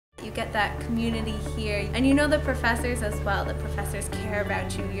You get that community here, and you know the professors as well. The professors care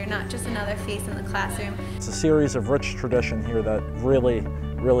about you. You're not just another face in the classroom. It's a series of rich tradition here that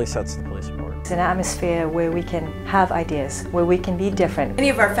really sets the place apart. It's an atmosphere where we can have ideas, where we can be different. Many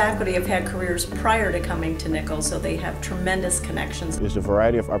of our faculty have had careers prior to coming to Nichols, so they have tremendous connections. There's a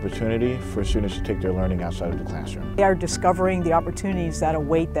variety of opportunity for students to take their learning outside of the classroom. They are discovering the opportunities that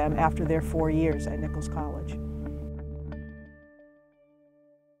await them after their 4 years at Nichols College.